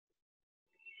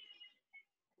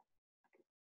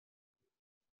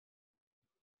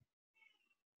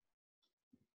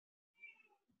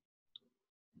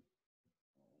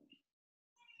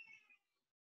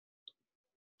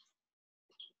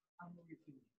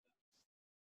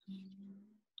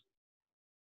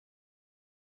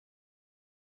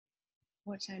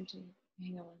What time do you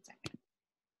hang on 1 second?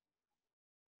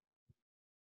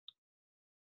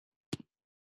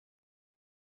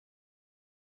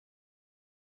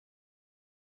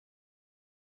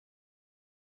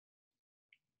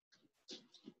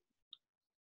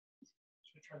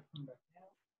 Should I try to come back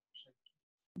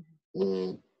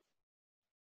now?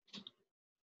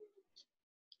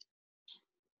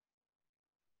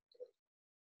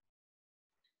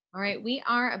 All right, we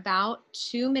are about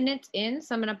 2 minutes in,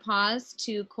 so I'm going to pause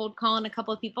to cold call in a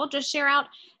couple of people. Just share out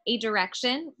a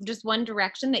direction, just one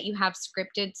direction that you have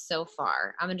scripted so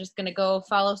far. I'm just going to go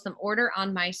follow some order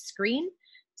on my screen.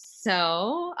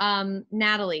 So,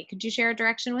 Natalie, could you share a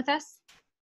direction with us?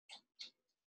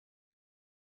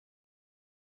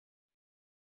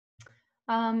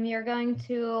 You're going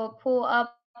to pull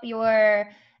up your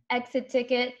exit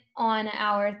ticket on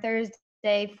our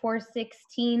Thursday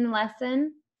 416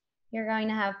 lesson. You're going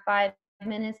to have 5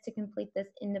 minutes to complete this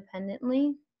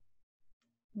independently.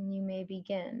 And you may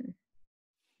begin.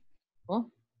 Cool.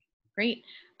 Great.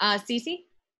 Cece?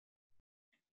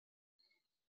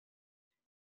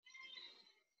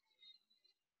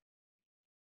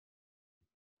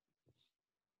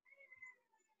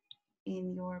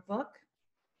 In your book,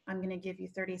 I'm going to give you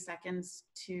 30 seconds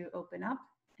to open up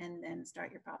and then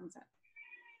start your problem set.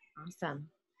 Awesome.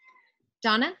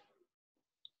 Donna?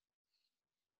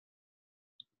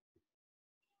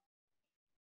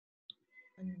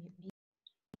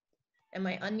 Am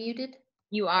I unmuted?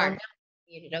 You are. Oh,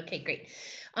 muted. Okay, great.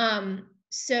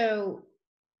 So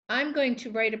I'm going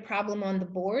to write a problem on the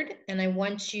board, and I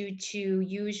want you to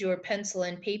use your pencil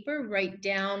and paper, write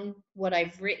down what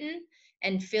I've written,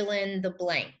 and fill in the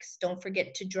blanks. Don't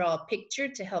forget to draw a picture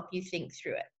to help you think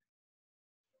through it.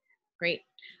 Great.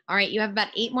 All right, you have about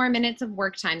 8 more minutes of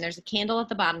work time. There's a candle at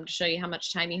the bottom to show you how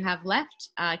much time you have left.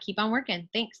 Keep on working.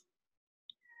 Thanks.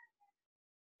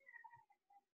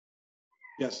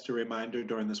 Just a reminder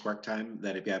during this work time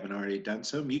that if you haven't already done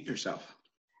so, mute yourself.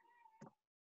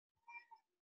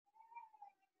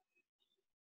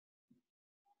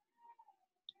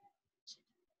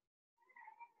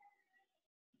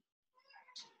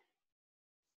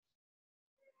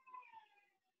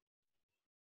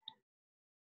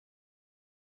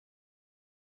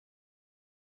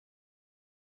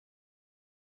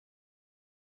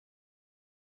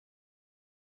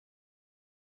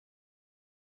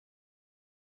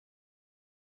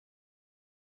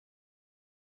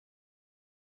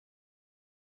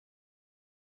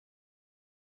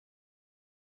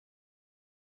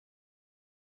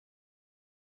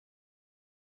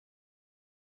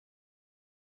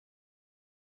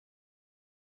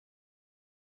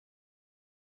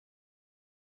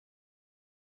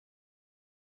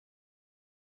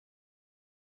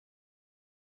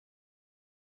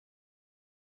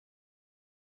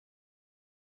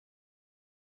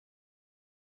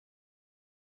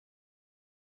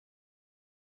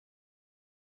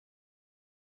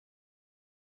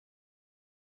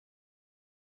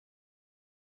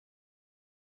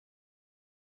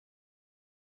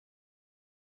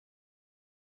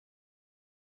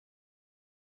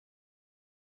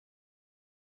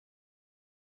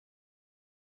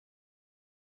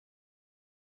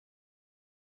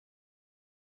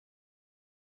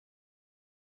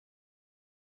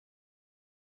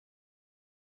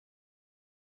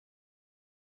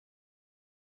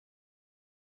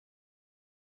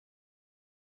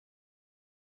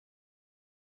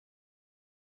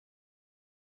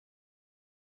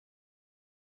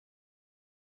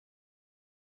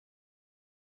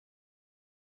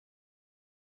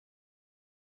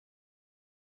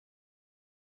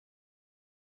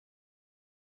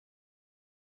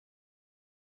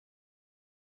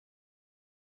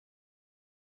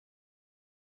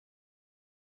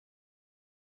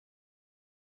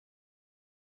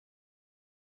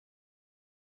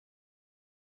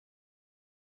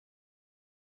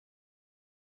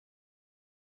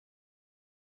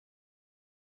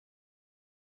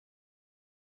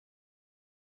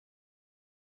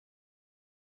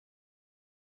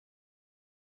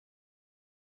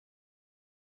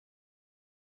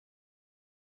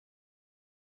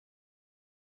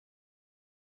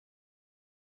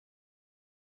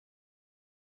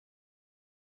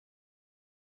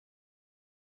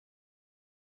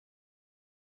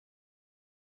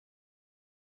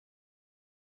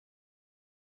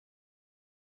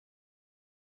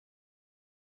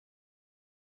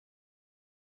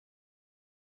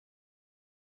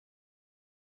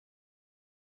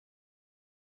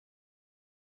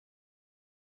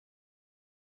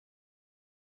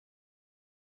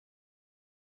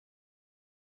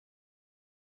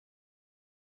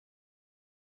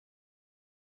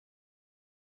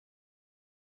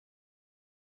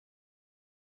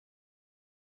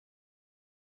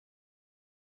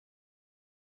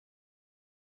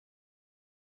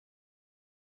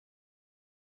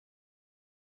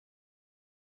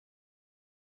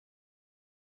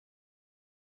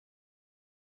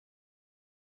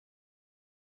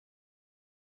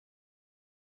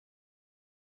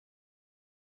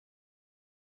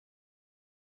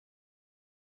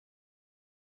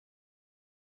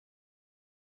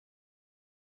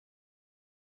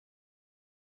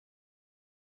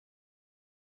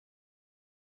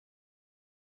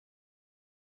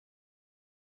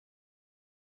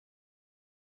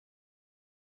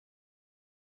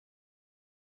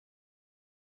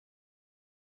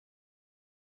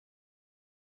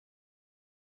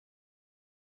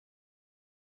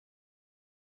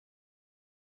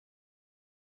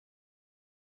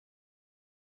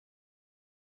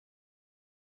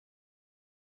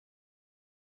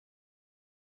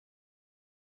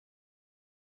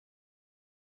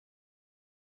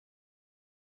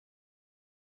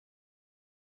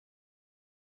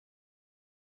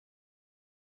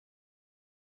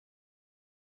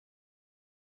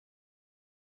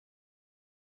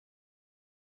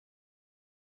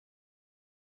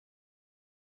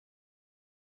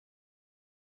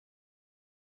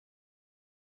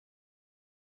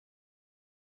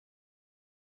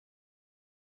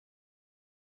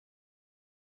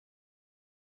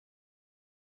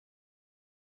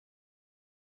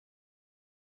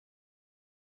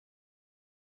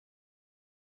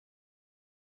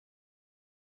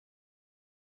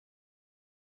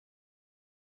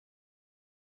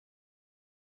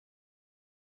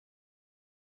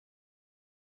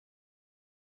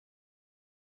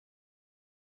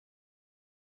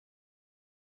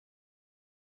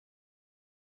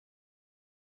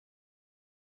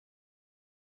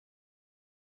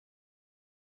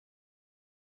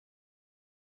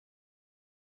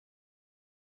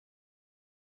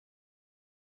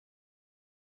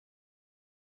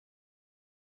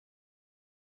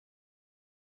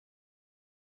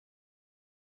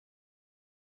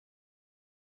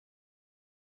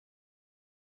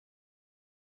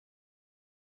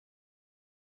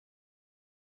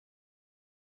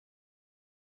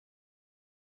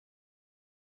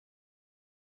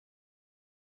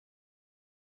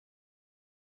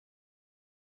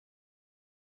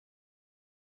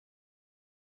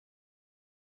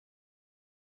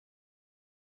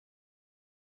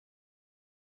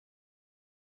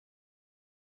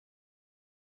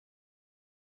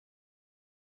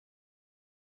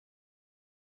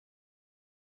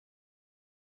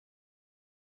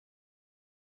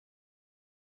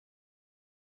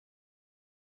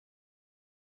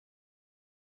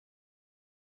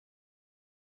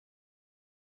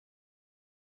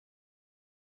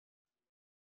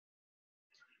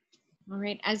 All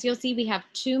right, as you'll see, we have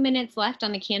 2 minutes left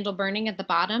on the candle burning at the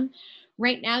bottom.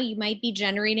 Right now, you might be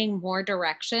generating more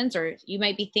directions, or you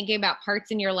might be thinking about parts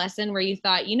in your lesson where you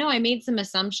thought, you know, I made some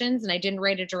assumptions and I didn't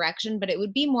write a direction, but it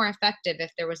would be more effective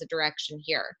if there was a direction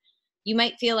here. You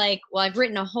might feel like, well, I've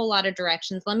written a whole lot of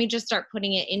directions. Let me just start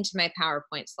putting it into my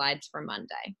PowerPoint slides for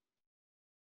Monday.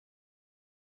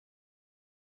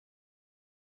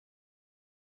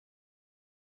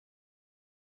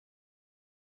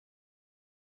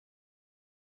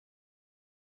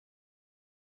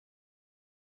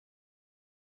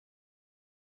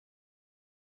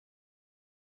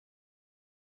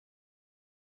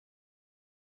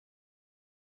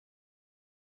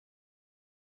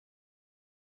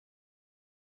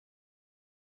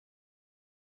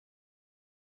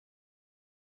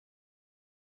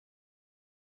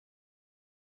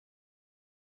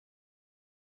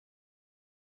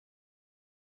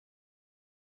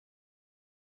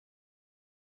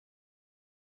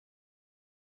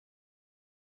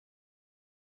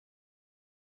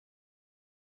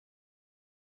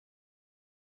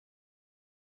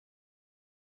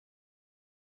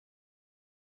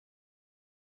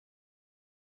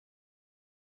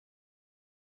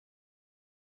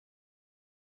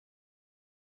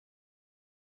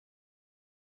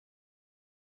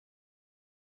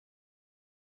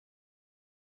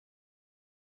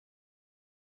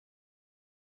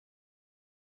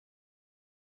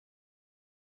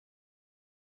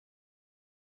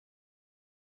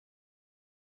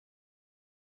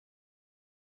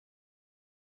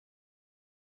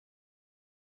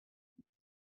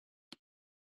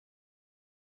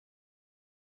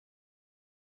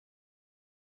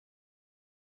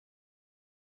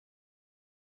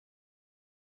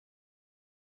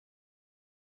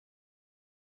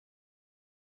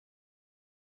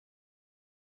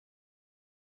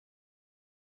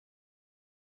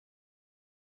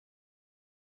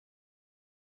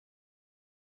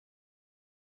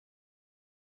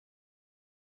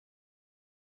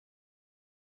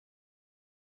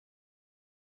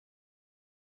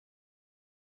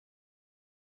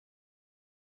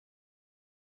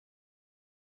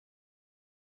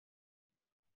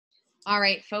 All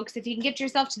right, folks, if you can get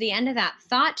yourself to the end of that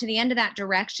thought, to the end of that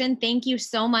direction, thank you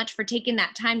so much for taking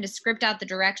that time to script out the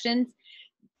directions.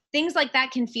 Things like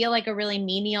that can feel like a really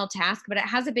menial task, but it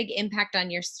has a big impact on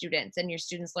your students and your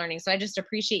students' learning. So I just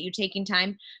appreciate you taking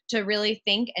time to really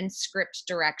think and script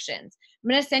directions. I'm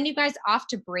going to send you guys off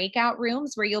to breakout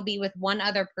rooms where you'll be with one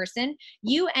other person.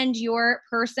 You and your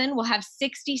person will have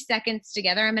 60 seconds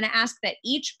together. I'm going to ask that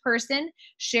each person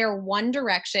share one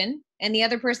direction and the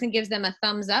other person gives them a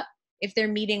thumbs up if they're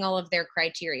meeting all of their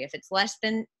criteria. If it's less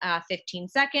than 15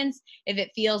 seconds, if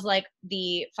it feels like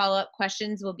the follow-up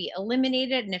questions will be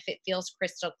eliminated, and if it feels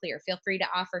crystal clear. Feel free to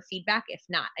offer feedback if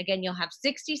not. Again, you'll have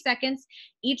 60 seconds.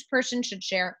 Each person should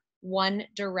share one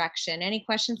direction. Any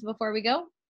questions before we go?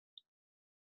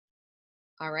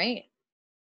 All right.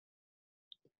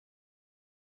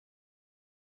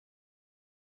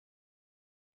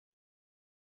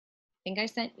 Think I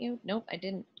sent you? Nope, I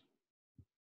didn't.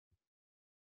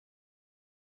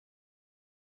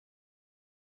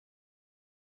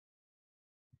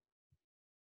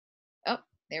 Oh,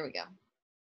 there we go.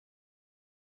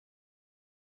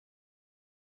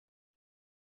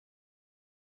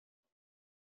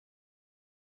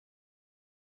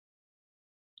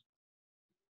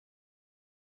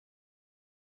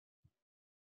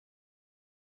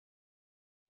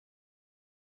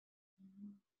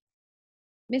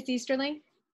 Miss Easterling?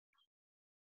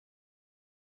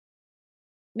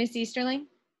 Miss Easterling?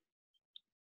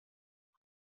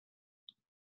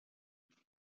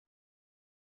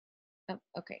 Oh,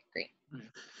 okay, great.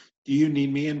 Do you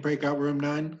need me in breakout room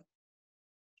 9?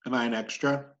 Am I an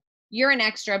extra? You're an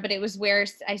extra, but it was where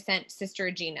I sent Sister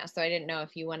Regina, so I didn't know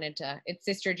if you wanted to. It's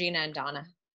Sister Regina and Donna.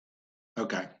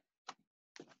 Okay,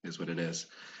 is what it is.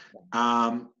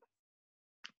 Are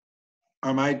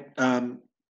my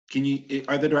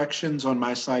are the directions on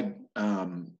my slide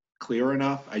clear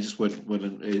enough? I just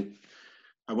wouldn't.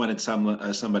 I wanted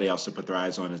somebody else to put their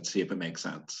eyes on it to see if it makes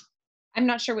sense. I'm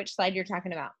not sure which slide you're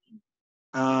talking about.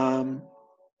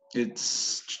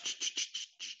 It's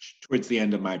towards the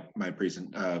end of my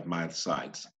my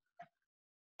slides.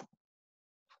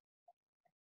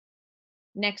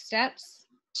 Next steps.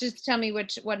 Just tell me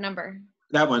what number.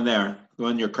 That one there, the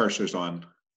one your cursor's on.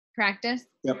 Practice.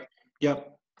 Yep.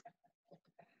 Yep.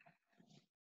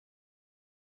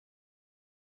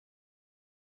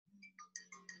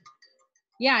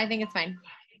 Yeah, I think it's fine.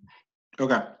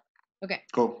 Okay. Okay.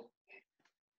 Cool.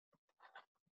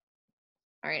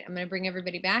 All right, I'm going to bring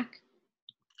everybody back.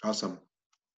 Awesome.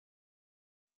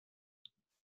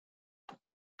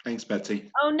 Thanks,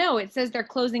 Betsy. Oh, no, it says they're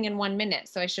closing in 1 minute.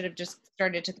 So I should have just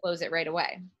started to close it right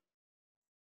away.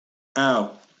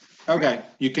 Oh, okay.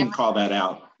 You can call that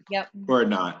out Yep. or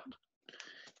not.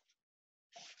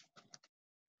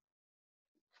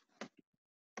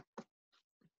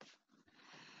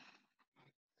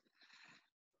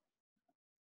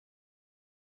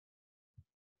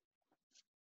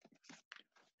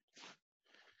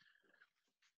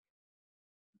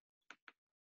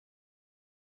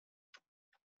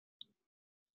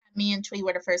 Me and Tree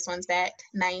were the first ones back.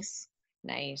 Nice.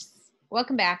 Nice.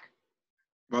 Welcome back.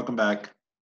 Welcome back.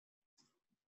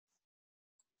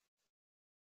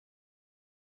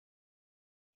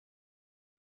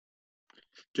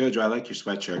 Jojo, I like your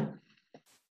sweatshirt.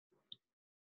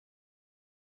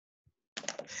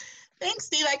 Thanks,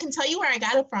 Steve. I can tell you where I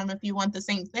got it from if you want the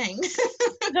same thing.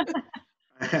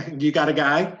 You got a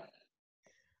guy?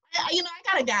 I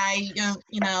got a guy,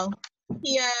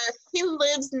 he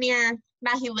lives near,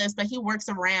 not he lives, but he works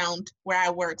around where I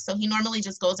work. So he normally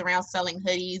just goes around selling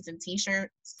hoodies and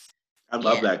t-shirts. I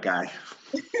love that guy.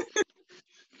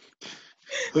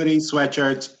 Hoodies,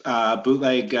 sweatshirts,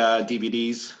 bootleg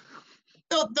DVDs.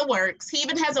 The works. He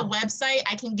even has a website.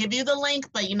 I can give you the link,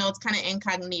 but it's kind of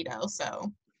incognito, so.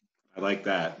 I like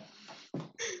that.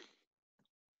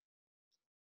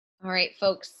 All right,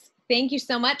 folks. Thank you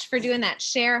so much for doing that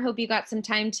share. I hope you got some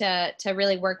time to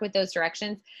really work with those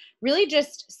directions. Really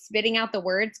just spitting out the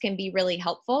words can be really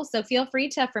helpful. So feel free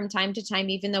to, from time to time,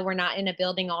 even though we're not in a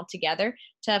building all together,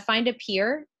 to find a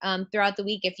peer throughout the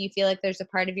week if you feel like there's a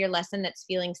part of your lesson that's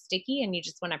feeling sticky and you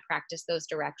just want to practice those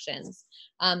directions.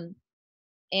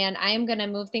 And I am going to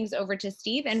move things over to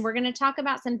Steve, and we're going to talk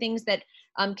about some things that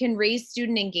can raise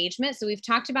student engagement. So we've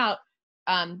talked about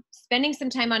spending some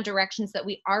time on directions that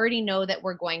we already know that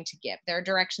we're going to give. There are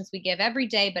directions we give every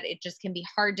day, but it just can be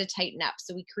hard to tighten up.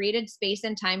 So we created space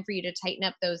and time for you to tighten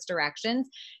up those directions.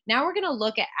 Now we're going to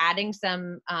look at adding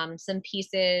some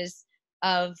pieces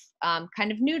of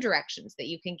kind of new directions that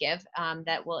you can give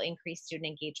that will increase student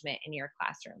engagement in your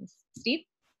classrooms. Steve?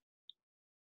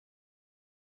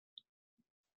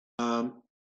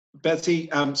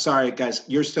 Betsy, I'm sorry, guys.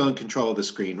 You're still in control of the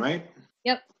screen, right?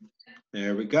 Yep.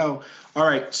 There we go. All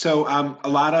right. So a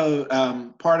lot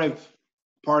of part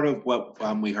of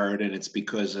what we heard, and it's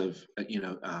because of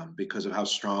because of how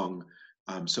strong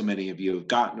so many of you have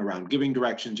gotten around giving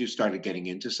directions. You started getting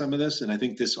into some of this, and I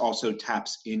think this also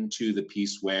taps into the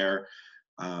piece where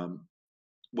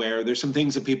there's some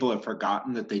things that people have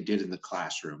forgotten that they did in the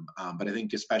classroom. But I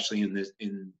think especially in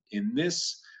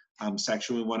this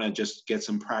section, we want to just get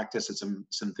some practice at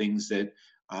some things that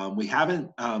we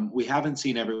haven't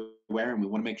seen everywhere, and we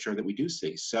want to make sure that we do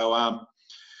see. So,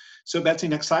 so Betsy,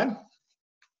 next slide.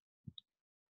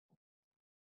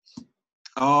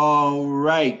 All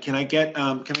right. Can I get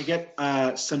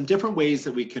some different ways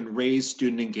that we can raise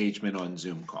student engagement on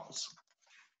Zoom calls?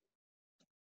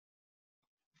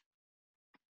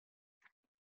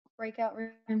 Breakout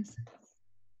rooms.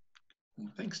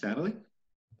 Thanks, Natalie.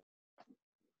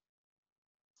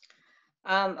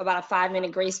 About a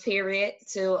 5-minute grace period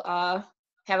to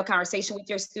have a conversation with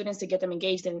your students to get them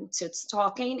engaged into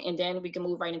talking, and then we can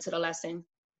move right into the lesson.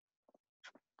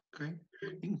 Great,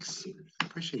 thanks.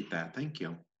 Appreciate that. Thank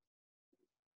you.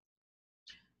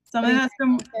 Something that's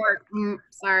been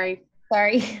sorry,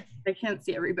 I can't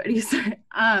see everybody. Sorry.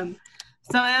 Something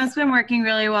that's been working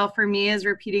really well for me is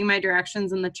repeating my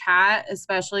directions in the chat,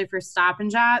 especially for stop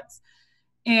and chats,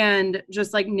 and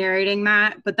just like narrating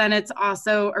that. But then it's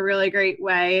also a really great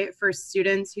way for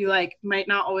students who like might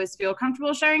not always feel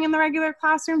comfortable sharing in the regular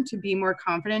classroom to be more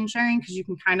confident in sharing, because you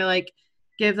can kind of like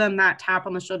give them that tap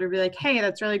on the shoulder, be like, hey,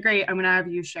 that's really great. I'm gonna have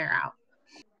you share out.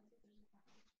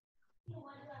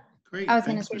 Great. was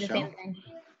going to Thanks, say Michelle. the same thing.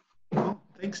 Oh,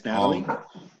 thanks, Natalie.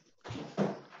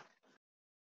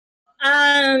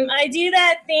 I do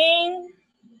that thing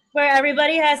where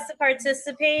everybody has to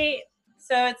participate.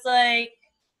 So it's like,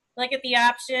 look at the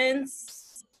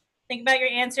options. Think about your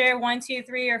answer, 1, 2,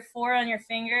 3, or 4 on your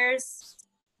fingers.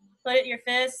 Put it in your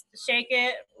fist, shake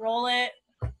it, roll it.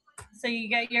 So you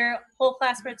get your whole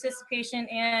class participation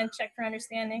and check for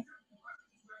understanding.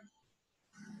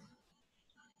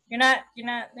 They're not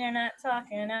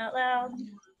talking out loud.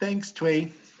 Thanks,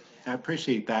 Twee. I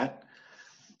appreciate that.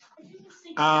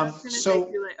 Sorry,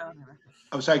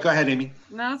 go ahead, Amy.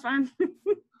 No, it's fine.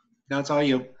 No, it's all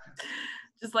you.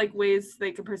 Just like ways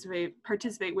they can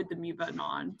participate with the mute button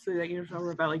on, so that you don't have to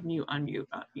worry about like mute, unmute,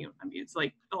 mute, unmute. It's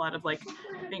like a lot of like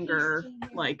finger,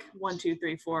 like 1, 2,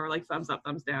 3, 4, like thumbs up,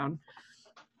 thumbs down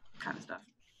kind of stuff.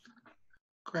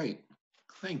 Great.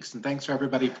 Thanks, and thanks for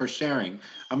everybody for sharing.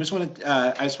 I just want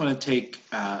to take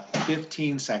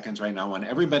 15 seconds right now. I want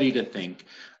everybody to think,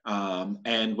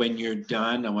 and when you're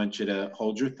done, I want you to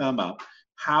hold your thumb up.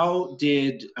 How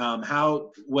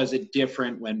was it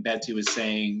different when Betsy was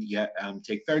saying, yeah,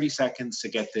 take 30 seconds to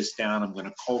get this down, I'm going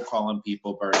to cold call on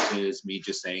people, versus me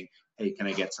just saying, hey, can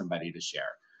I get somebody to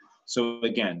share? So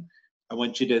again, I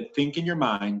want you to think in your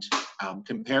mind,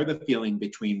 compare the feeling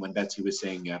between when Betsy was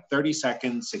saying you have 30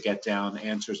 seconds to get down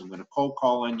answers, I'm going to cold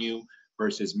call on you,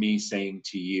 versus me saying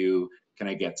to you, can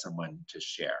I get someone to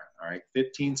share? All right,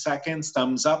 15 seconds,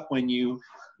 thumbs up when you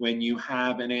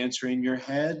have an answer in your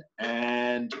head,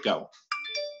 and go.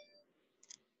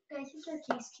 Guys, it's our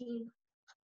case team.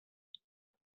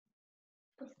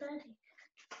 What's that?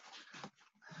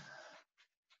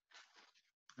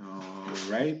 All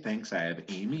right, thanks. I have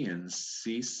Amy and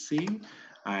Cece.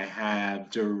 I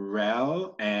have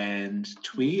Darrell and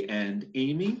Twee and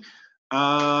Amy.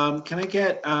 Can I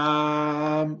get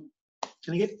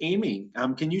Amy?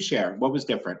 Can you share what was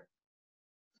different?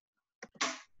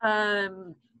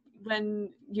 When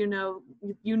you know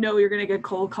you're gonna get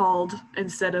cold called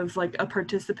instead of like a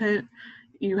participant,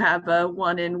 you have a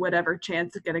 1 in whatever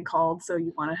chance of getting called, so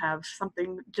you want to have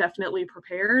something definitely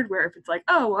prepared, where if it's like,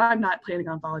 oh, well, I'm not planning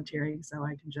on volunteering, so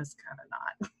I can just kind of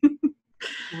not.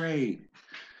 Great,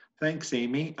 thanks,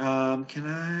 Amy. Can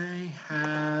I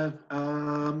have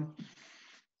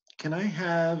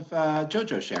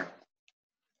Jojo share?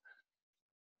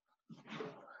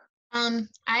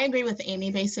 I agree with Amy,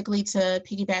 basically, to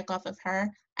piggyback off of her.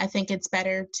 I think it's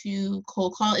better to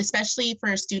cold call, especially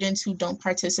for students who don't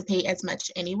participate as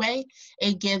much anyway.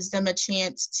 It gives them a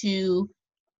chance to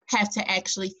have to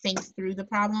actually think through the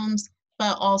problems,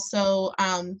 but also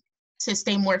to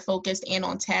stay more focused and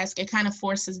on task. It kind of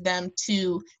forces them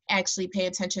to actually pay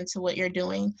attention to what you're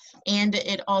doing. And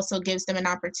it also gives them an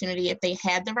opportunity, if they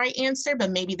had the right answer,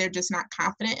 but maybe they're just not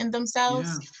confident in themselves.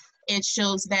 Yeah. It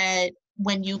shows that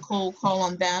when you cold call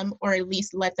on them, or at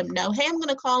least let them know, hey, I'm going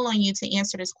to call on you to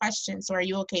answer this question. So are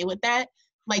you okay with that?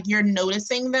 Like, you're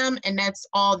noticing them, and that's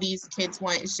all these kids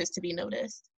want, is just to be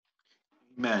noticed.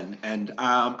 Amen. And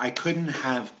I couldn't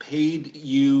have paid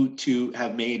you to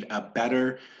have made a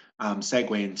better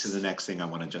segue into the next thing I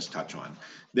want to just touch on.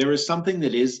 There is something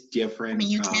that is different. I mean,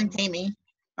 you can pay me.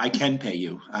 I can pay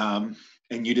you, and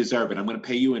you deserve it. I'm going to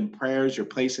pay you in prayers. Your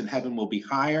place in heaven will be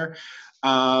higher.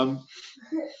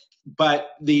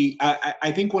 But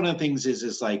I think one of the things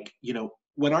is like, you know,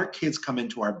 when our kids come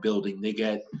into our building, they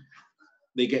get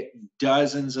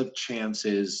dozens of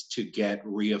chances to get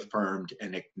reaffirmed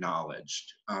and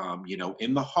acknowledged. You know,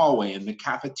 in the hallway, in the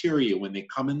cafeteria, when they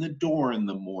come in the door in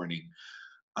the morning.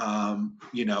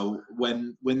 You know,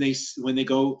 when they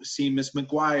go see Miss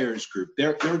McGuire's group,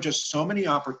 there are just so many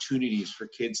opportunities for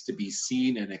kids to be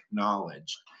seen and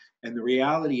acknowledged. And the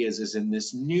reality is in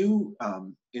this new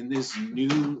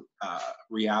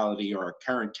reality, or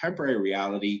current temporary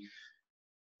reality,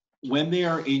 when they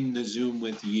are in the Zoom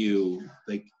with you,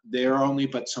 like, there are only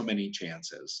but so many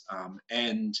chances.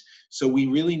 And so we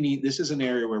really need, this is an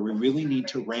area where we really need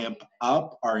to ramp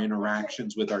up our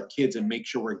interactions with our kids and make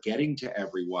sure we're getting to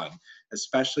everyone,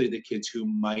 especially the kids who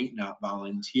might not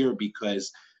volunteer,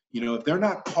 because, you know, if they're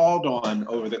not called on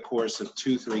over the course of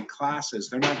 2-3 classes,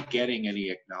 they're not getting any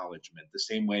acknowledgement. The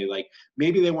same way, like,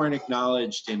 maybe they weren't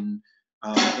acknowledged in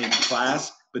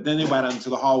class, but then they went out into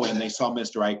the hallway and they saw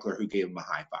Mr. Eichler, who gave them a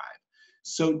high five.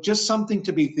 So just something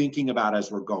to be thinking about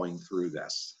as we're going through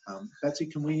this. Betsy,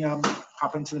 can we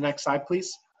hop into the next slide,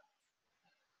 please?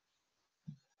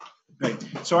 Right.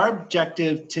 So our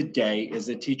objective today is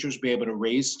that teachers be able to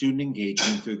raise student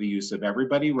engagement through the use of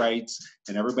everybody writes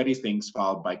and everybody thinks,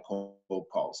 followed by cold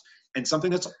calls. And something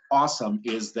that's awesome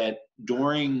is that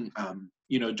during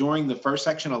during the first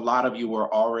section, a lot of you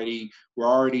were already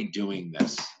doing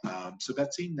this. So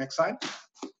Betsy, next slide.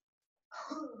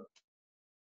 All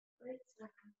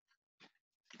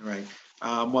right.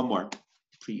 One more,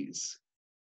 please.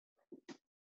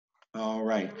 All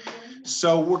right,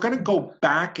 so we're going to go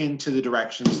back into the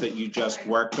directions that you just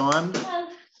worked on,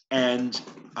 and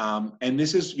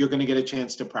this is, you're going to get a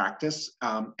chance to practice,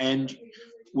 and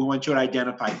we want you to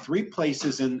identify 3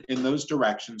 places in those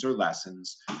directions or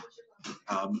lessons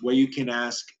where you can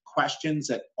ask questions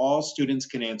that all students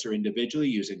can answer individually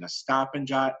using a stop and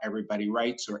jot, everybody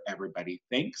writes, or everybody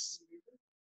thinks.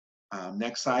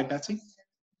 Next slide, Betsy.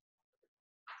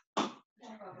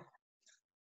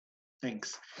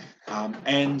 Thanks.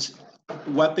 And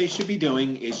what they should be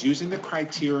doing is using the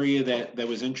criteria that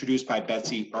was introduced by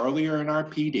Betsy earlier in our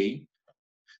PD.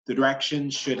 The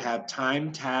directions should have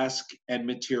time, task, and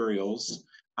materials.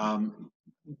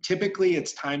 typically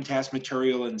it's time, task,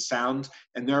 material, and sound,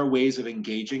 and there are ways of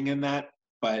engaging in that,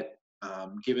 but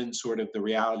given sort of the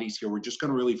realities here, we're just going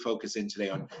to really focus in today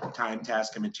on time,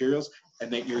 task, and materials,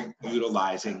 and that you're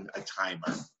utilizing a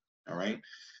timer. All right.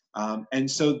 And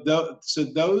so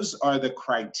those are the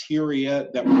criteria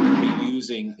that we're going to be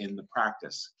using in the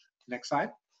practice. Next slide.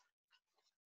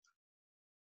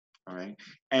 All right.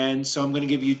 And so I'm going to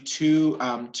give you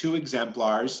two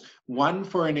exemplars, one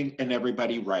for an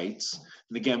everybody writes.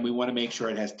 And again, we want to make sure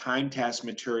it has time, task,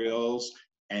 materials,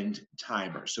 and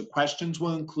timer. So questions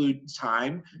will include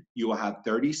time. You will have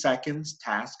 30 seconds,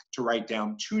 task to write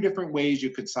down 2 different ways you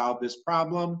could solve this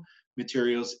problem,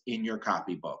 materials in your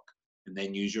copybook, and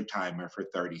then use your timer for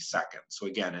 30 seconds. So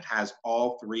again, it has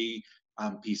all 3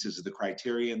 pieces of the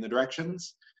criteria and the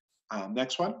directions.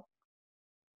 Next one.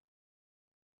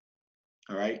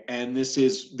 All right, and this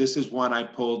is one I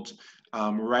pulled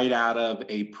right out of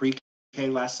a pre-K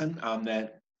lesson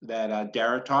that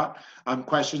Dara taught.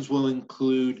 Questions will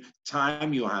include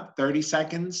time. You'll have 30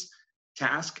 seconds.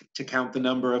 Task to count the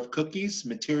number of cookies,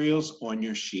 materials on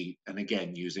your sheet, and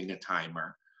again using a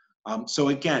timer. So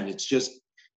again, it's just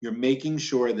you're making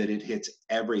sure that it hits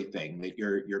everything, that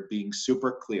you're being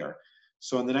super clear.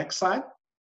 So on the next slide.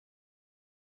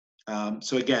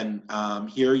 So again,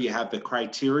 here you have the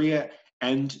criteria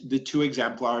and the 2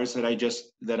 exemplars that I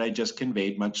just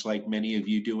conveyed, much like many of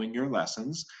you do in your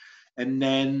lessons. And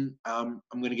then I'm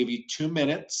going to give you 2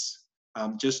 minutes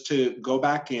just to go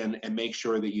back in and make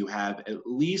sure that you have at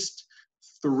least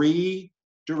 3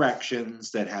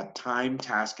 directions that have time,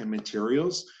 task, and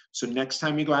materials. So next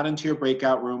time you go out into your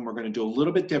breakout room, we're going to do a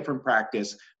little bit different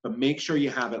practice, but make sure you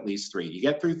have at least 3. You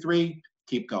get through 3,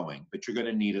 keep going, but you're going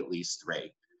to need at least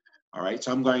 3. All right,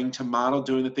 so I'm going to model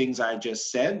doing the things I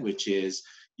just said, which is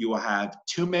you will have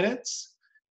 2 minutes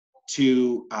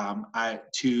to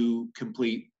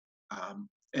complete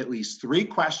at least 3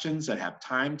 questions that have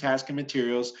time, task, and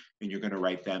materials, and you're going to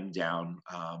write them down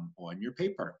on your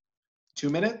paper. 2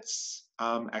 minutes.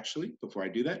 Actually, before I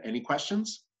do that, any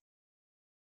questions?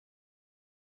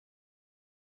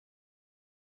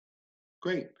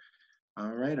 Great.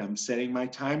 All right, I'm setting my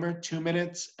timer, 2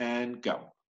 minutes, and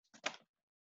go.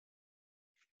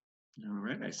 All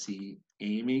right, I see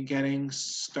Amy getting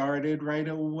started right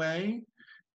away.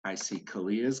 I see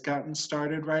Kalia's gotten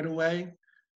started right away.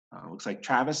 Looks like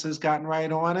Travis has gotten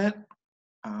right on it.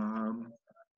 All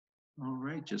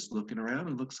right, just looking around,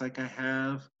 it looks like I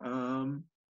have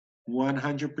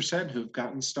 100% who've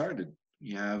gotten started.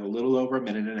 You have a little over a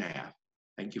minute and a half.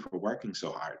 Thank you for working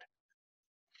so hard.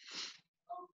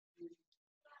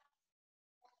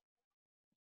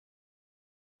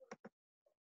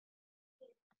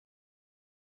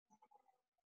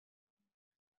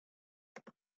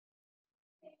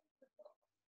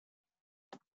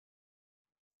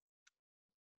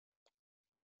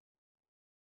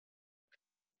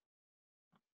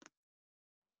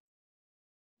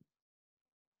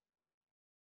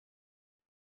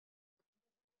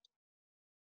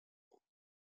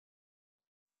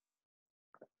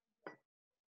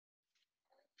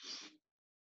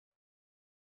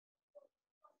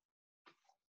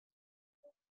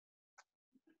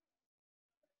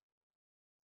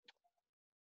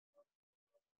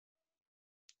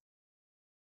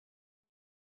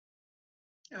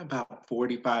 About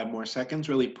 45 more seconds.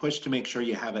 Really push to make sure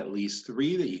you have at least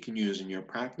 3 that you can use in your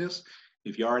practice.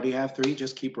 If you already have 3,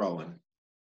 just keep rolling.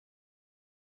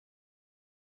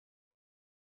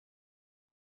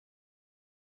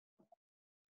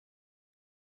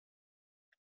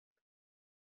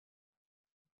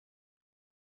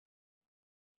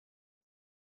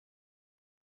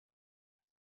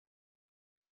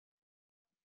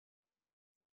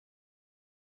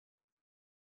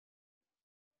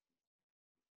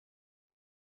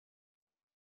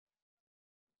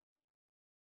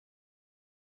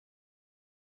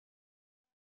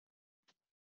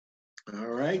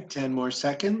 All right, 10 more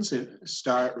seconds.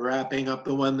 Start wrapping up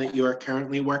the one that you are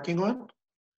currently working on.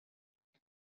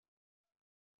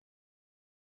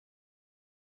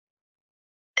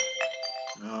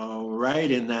 All right,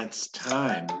 and that's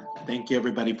time. Thank you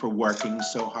everybody for working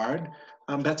so hard.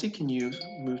 Betsy, can you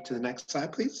move to the next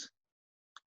slide, please?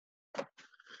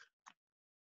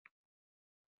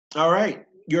 All right,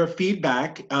 your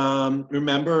feedback.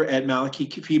 Remember at Malachy,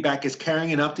 feedback is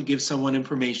caring enough to give someone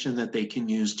information that they can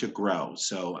use to grow.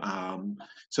 So,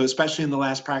 so especially in the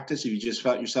last practice, if you just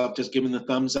felt yourself just giving the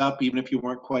thumbs up, even if you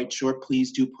weren't quite sure,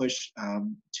 please do push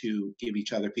to give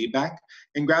each other feedback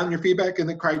and ground your feedback in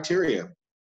the criteria.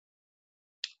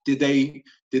 Did they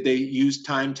use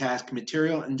time, task,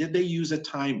 material, and did they use a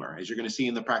timer? As you're going to see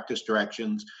in the practice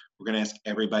directions, we're going to ask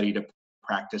everybody to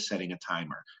practice setting a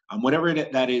timer. Whatever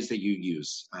that is that you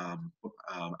use, I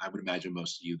would imagine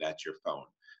most of you, that's your phone.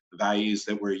 The values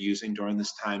that we're using during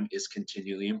this time is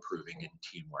continually improving in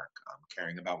teamwork,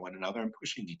 caring about one another and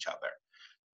pushing each other.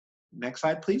 Next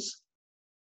slide, please.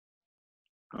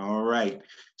 All right.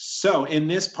 So in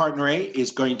this, partner A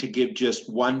is going to give just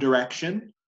one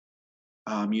direction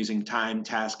using time,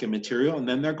 task, and material, and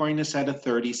then they're going to set a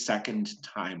 30-second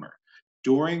timer.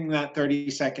 During that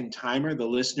 30-second timer, the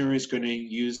listener is going to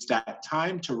use that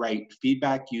time to write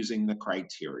feedback using the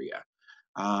criteria.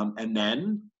 And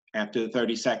then after the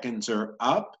 30 seconds are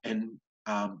up, and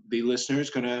the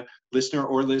listener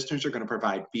or listeners are going to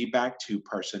provide feedback to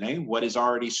person A. What is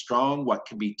already strong? What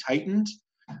can be tightened?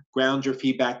 Ground your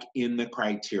feedback in the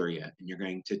criteria, and you're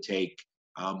going to take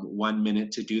 1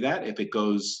 minute to do that. If it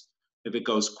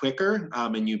goes quicker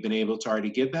and you've been able to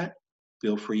already give that,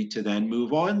 feel free to then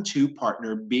move on to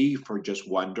partner B for just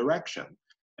one direction,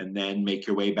 and then make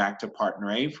your way back to partner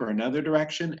A for another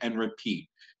direction and repeat.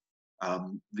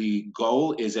 The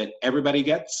goal is that everybody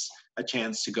gets a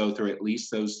chance to go through at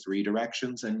least those 3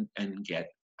 directions and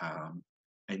get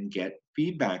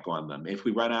feedback on them. If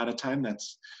we run out of time,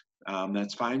 that's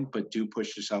fine, but do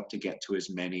push yourself to get to as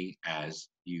many as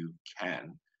you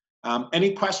can.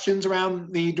 Any questions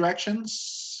around the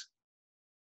directions?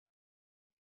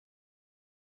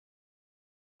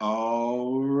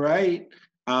 All right.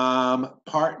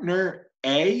 Partner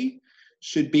A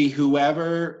should be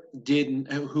whoever did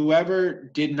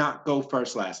not go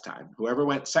first last time. Whoever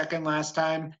went second last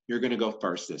time, you're going to go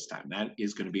first this time. That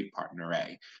is going to be partner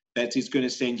A. Betsy's going to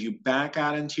send you back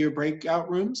out into your breakout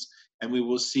rooms, and we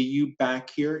will see you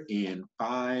back here in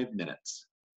 5 minutes.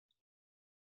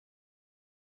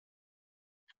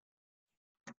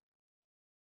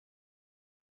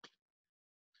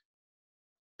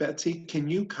 Betsy, can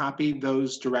you copy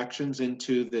those directions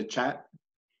into the chat?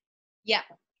 Yeah.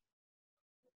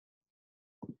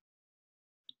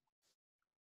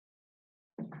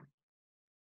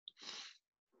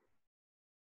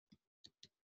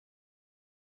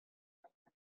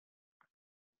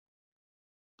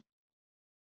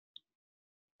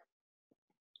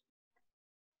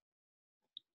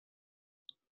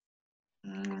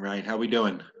 All right, how we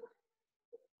doing?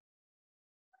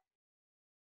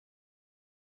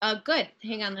 Good.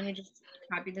 Hang on, let me just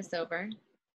copy this over.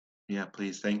 Yeah,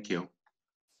 please, thank you.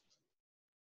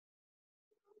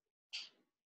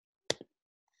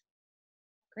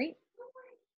 Great.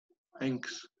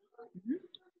 Thanks.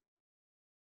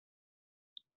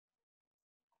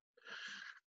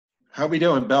 How we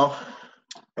doing, Bill?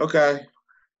 Okay.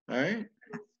 All right.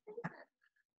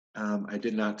 I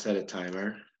did not set a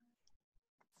timer.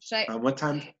 Should I? What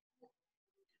time?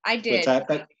 I did. What's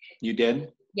that? You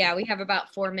did? Yeah, we have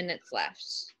about 4 minutes left.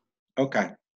 Okay.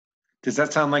 Does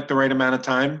that sound like the right amount of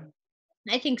time?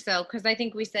 I think so, because I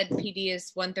think we said PD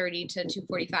is 1:30 to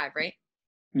 2:45, right?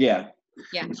 Yeah.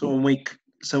 Yeah. So when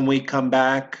we come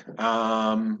back,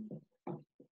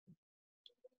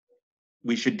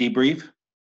 we should debrief.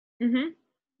 Mm-hmm.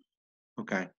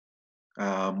 Okay.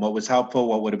 What was helpful?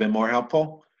 What would have been more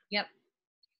helpful? Yep.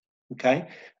 Okay.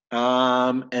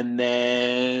 And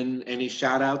then any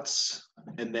shout outs,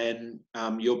 and then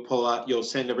you'll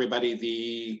send everybody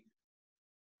the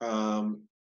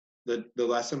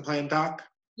lesson plan doc.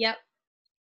 Yep.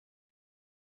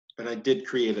 And I did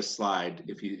create a slide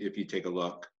if you take a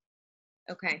look.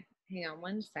 Okay. Hang on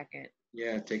 1 second.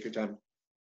 Yeah, take your time.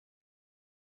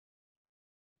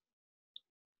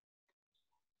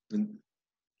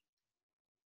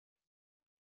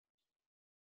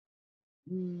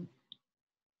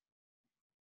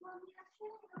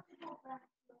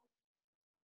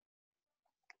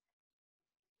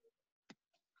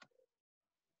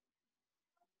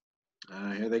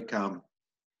 Here they come.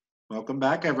 Welcome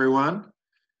back, everyone.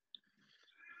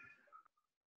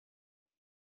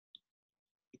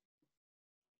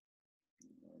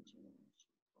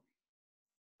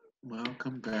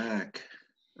 Welcome back.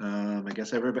 I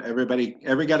guess everybody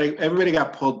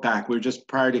got pulled back. We were just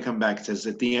prior to come back. It says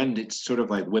at the end, it's sort of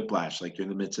like whiplash, like you're in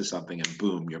the midst of something and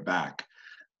boom, you're back.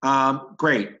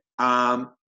 Great.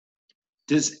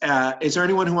 Is there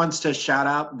anyone who wants to shout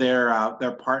out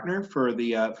their partner for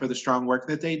the strong work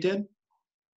that they did?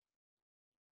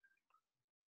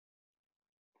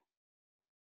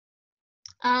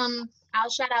 I'll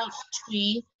shout out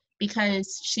Tree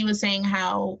because she was saying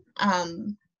how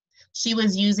she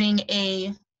was using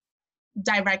a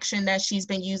direction that she's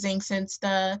been using since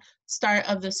the start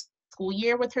of the school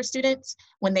year with her students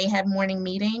when they have morning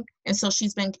meeting. And so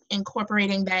she's been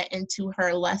incorporating that into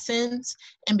her lessons.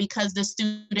 And because the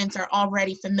students are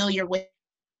already familiar with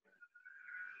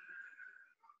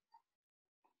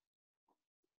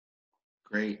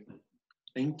Great.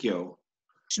 Thank you.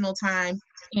 Time,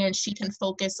 and she can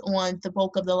focus on the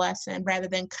bulk of the lesson rather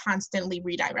than constantly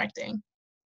redirecting.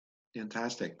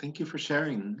 Fantastic. Thank you for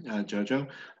sharing, Jojo.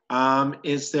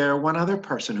 Is there one other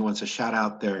person who wants to shout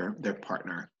out their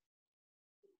partner?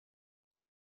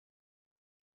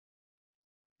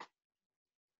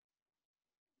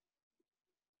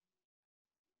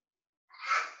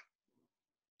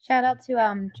 Shout out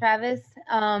to Travis.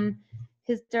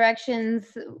 His directions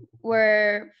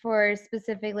were for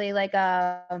specifically like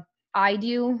a I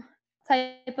do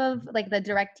type of like the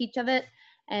direct teach of it,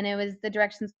 and it was the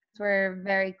directions were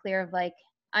very clear of like,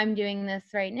 I'm doing this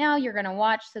right now, you're gonna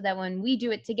watch so that when we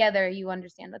do it together, you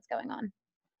understand what's going on.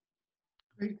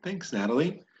 Great, thanks,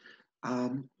 Natalie.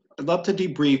 I'd love to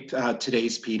debrief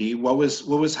today's PD. What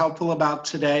was helpful about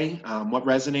today? What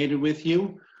resonated with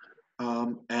you?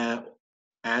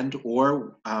 And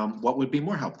or what would be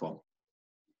more helpful?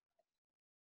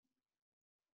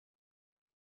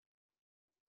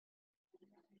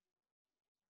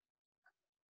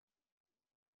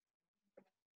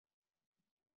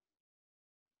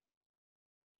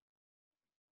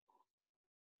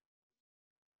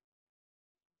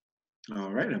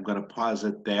 All right, I'm going to pause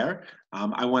it there.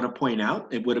 I want to point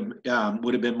out it would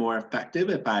have been more effective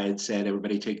if I had said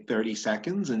everybody take 30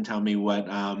 seconds and tell me what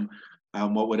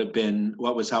would have been,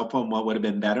 what was helpful and what would have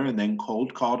been better, and then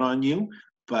cold called on you.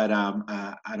 But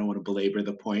I don't want to belabor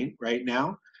the point right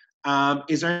now.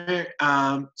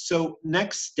 So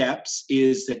next steps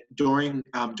is that during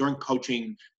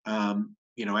coaching,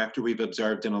 after we've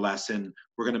observed in a lesson,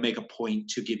 we're going to make a point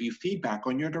to give you feedback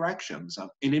on your directions.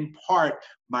 And in part,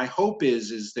 my hope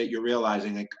is that you're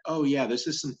realizing like, oh yeah, this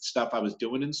is some stuff I was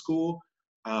doing in school.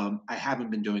 I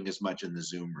haven't been doing as much in the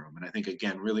Zoom room. And I think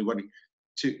again, really wanting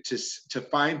to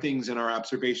find things in our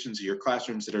observations of your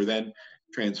classrooms that are then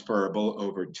transferable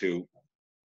over to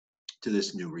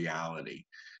this new reality.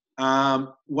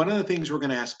 One of the things we're going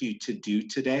to ask you to do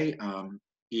today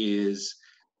is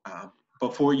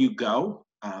before you go,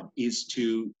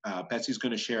 Betsy's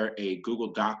going to share a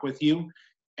Google Doc with you,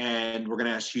 and we're going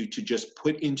to ask you to just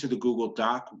put into the Google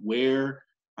Doc where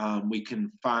we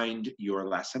can find your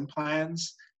lesson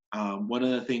plans. One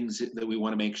of the things that we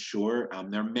want to make sure,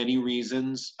 there are many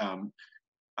reasons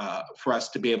for us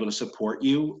to be able to support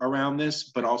you around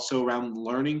this, but also around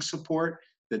learning support,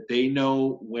 that they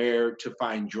know where to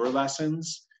find your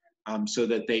lessons. So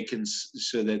that they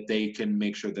can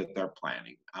make sure that they're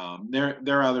planning.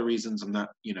 There are other reasons I'm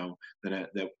not,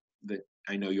 that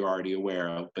I know you're already aware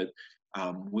of, but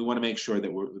we want to make sure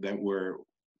that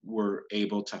we're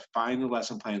able to find the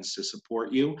lesson plans to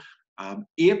support you.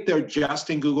 If they're just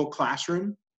in Google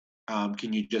Classroom,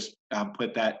 can you just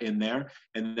put that in there?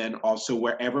 And then also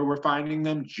wherever we're finding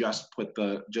them, just put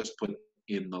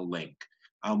in the link.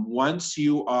 Once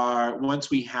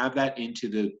we have that into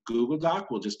the Google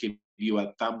Doc, we'll just give you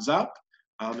a thumbs up,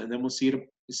 and then we'll see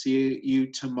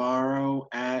you tomorrow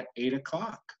at 8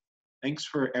 o'clock. Thanks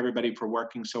for everybody for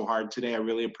working so hard today. I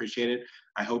really appreciate it.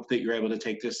 I hope that you're able to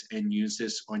take this and use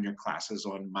this on your classes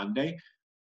on Monday.